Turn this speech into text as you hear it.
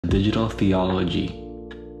digital theology.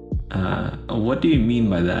 What do you mean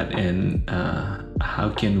by that, and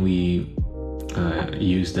how can we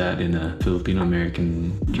use that in a Filipino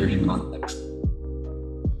American church context?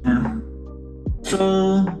 Yeah.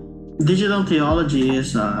 So, digital theology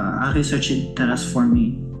is a research interest for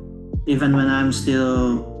me. Even when I'm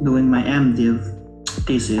still doing my MDiv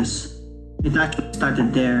thesis, it actually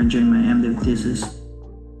started there during my MDiv thesis.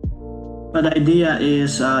 But the idea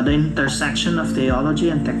is the intersection of theology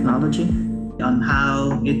and technology, on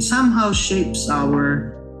how it somehow shapes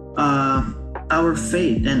our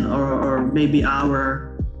faith and or maybe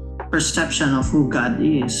our perception of who God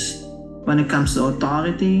is when it comes to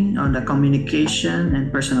authority, on the communication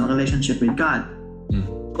and personal relationship with God.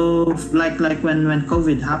 So like when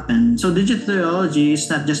COVID happened, so digital theology is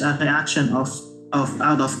not just a reaction of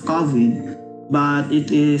out of COVID, but it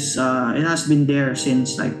has been there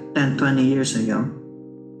since like 10-20 years ago.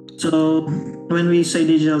 So when we say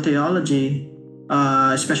digital theology,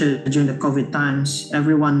 especially during the COVID times,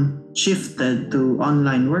 everyone shifted to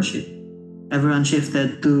online worship. Everyone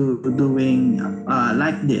shifted to doing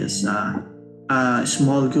like this,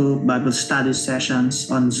 small group Bible study sessions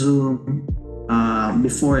on Zoom,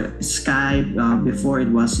 before Skype, before it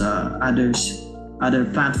was other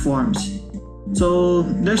platforms. So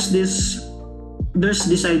there's this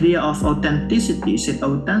idea of authenticity. Is it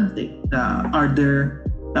authentic?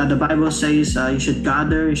 The Bible says you should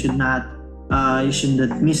gather, you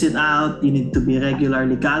shouldn't miss it out. You need to be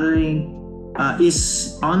regularly gathering.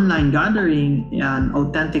 Is online gathering an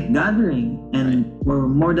authentic gathering? And for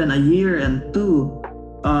more than a year and two,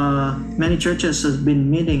 many churches have been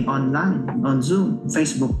meeting online, on Zoom,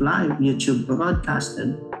 Facebook Live, YouTube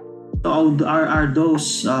broadcasted. So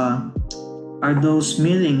are those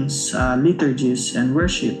meetings, liturgies, and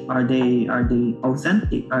worship, are they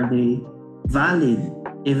authentic? Are they valid?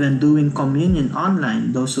 Even doing communion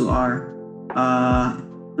online, those who are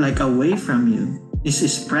like away from you,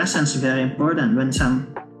 is presence very important?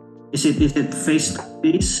 Is it face to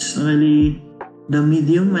face really the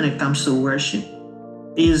medium when it comes to worship?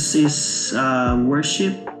 Is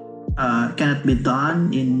worship cannot be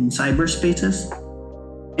done in cyberspaces?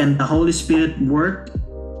 Can the Holy Spirit work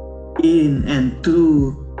in and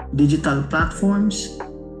through digital platforms?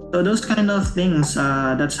 So those kind of things,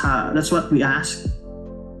 that's what we ask.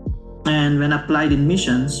 And when applied in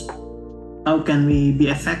missions, how can we be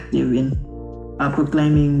effective in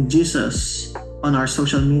proclaiming Jesus on our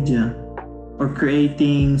social media, or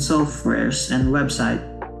creating softwares and website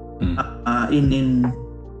in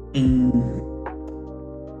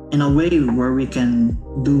a way where we can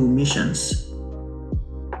do missions?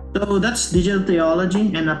 So that's digital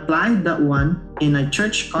theology, and applied that one in a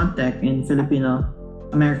church context in Filipino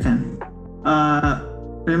American.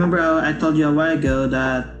 Remember I told you a while ago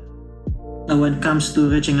that when it comes to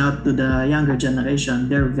reaching out to the younger generation,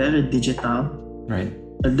 they're very digital. Right.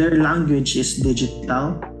 Their language is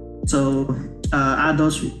digital. So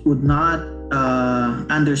adults would not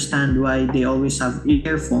understand why they always have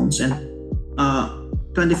earphones and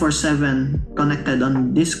 24/7 connected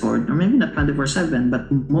on Discord, or maybe not 24/7,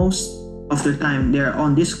 but most of the time they're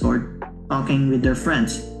on Discord talking with their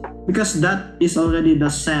friends, because that is already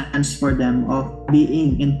the sense for them of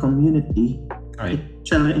being in community,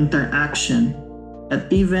 social interaction,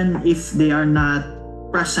 that even if they are not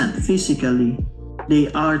present physically,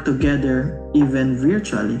 they are together even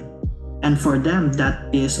virtually, and for them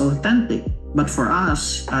that is authentic. But for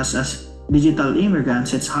us as digital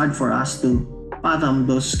immigrants, it's hard for us to fathom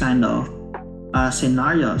those kind of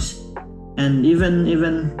scenarios. And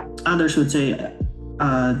even others would say,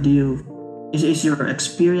 is your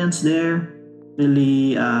experience there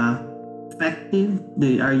really effective?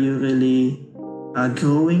 Are you really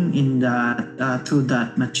growing in that through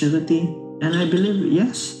that maturity? And I believe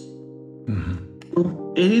yes.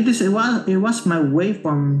 So it was my way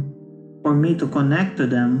for me to connect to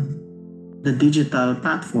them, the digital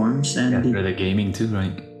platforms, and for the gaming too,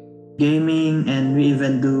 right? Gaming, and we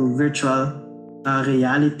even do virtual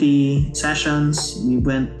reality sessions. We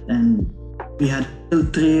went and we had a field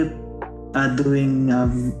trip doing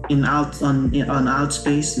on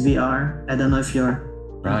Outspace VR. I don't know if you're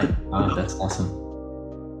right. Oh, that's awesome.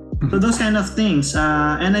 So those kind of things,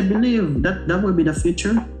 and I believe that will be the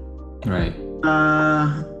future. Right.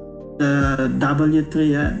 The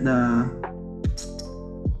W3,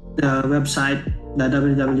 the website, the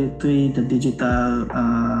WW3, the digital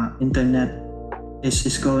internet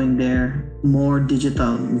is going there. More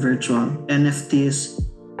digital, virtual, NFTs,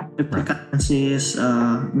 cryptocurrencies,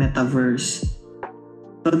 metaverse.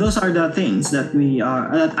 So those are the things that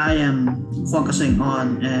I am focusing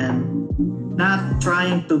on, and not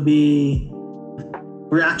trying to be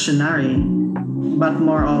reactionary, but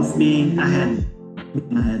more of being ahead.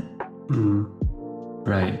 Being ahead.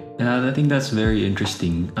 Right. I think that's very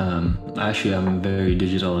interesting. Actually, I'm very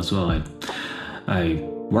digital as well. I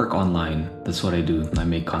work online. That's what I do. I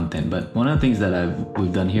make content. But one of the things that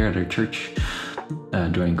we've done here at our church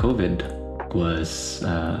during COVID was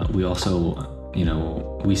we also,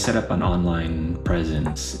 we set up an online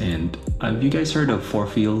presence. And have you guys heard of Four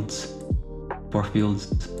Fields? Four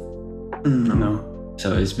Fields? No.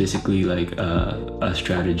 So it's basically like a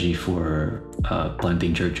strategy for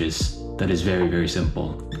planting churches that is very, very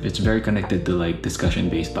simple. It's very connected to like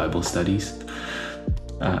discussion-based Bible studies.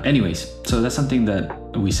 Anyways, so that's something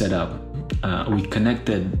that we set up. We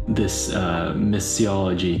connected this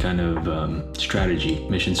missiology kind of strategy,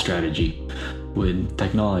 mission strategy, with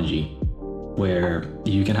technology, where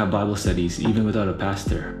you can have Bible studies even without a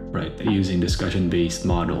pastor, right? Using discussion-based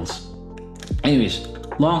models. Anyways,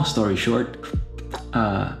 long story short,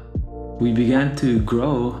 we began to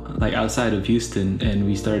grow like outside of Houston, and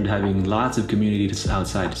we started having lots of communities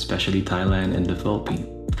outside, especially Thailand and the Philippines.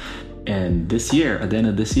 And this year, at the end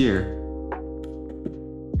of this year,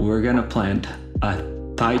 we're gonna plant a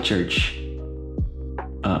Thai church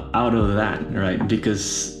out of that, right?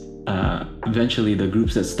 Because eventually the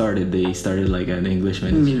groups that started, they started like an English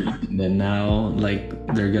ministry. And then now like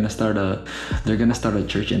they're gonna start a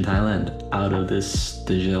church in Thailand out of this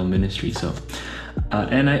digital ministry. So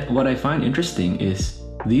what I find interesting is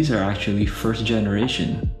these are actually first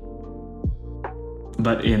generation,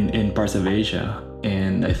 but in parts of Asia.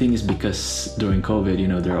 And I think it's because during COVID,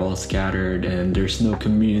 they're all scattered and there's no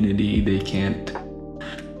community. They can't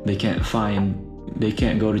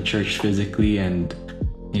go to church physically, and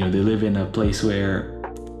they live in a place where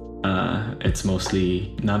it's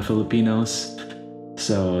mostly non-Filipinos.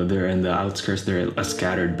 So they're in the outskirts. They're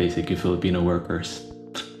scattered, basically Filipino workers.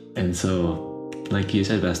 And so, like you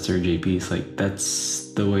said, Pastor JP, it's like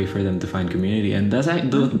that's the way for them to find community. And that's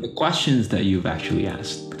the questions that you've actually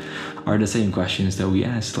asked are the same questions that we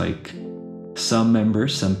asked. Like some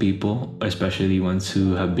members, some people, especially ones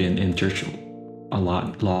who have been in church a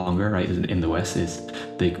lot longer, right, in the West, is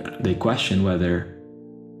they question whether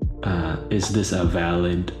is this a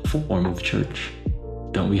valid form of church?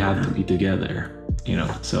 Don't we have to be together?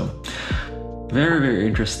 So very, very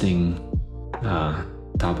interesting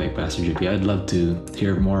topic, Pastor JP. I'd love to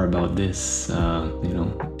hear more about this.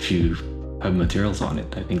 If you have materials on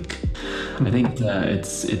it, I think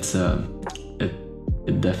it's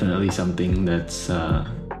definitely something that's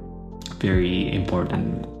very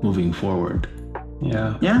important moving forward.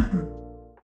 Yeah.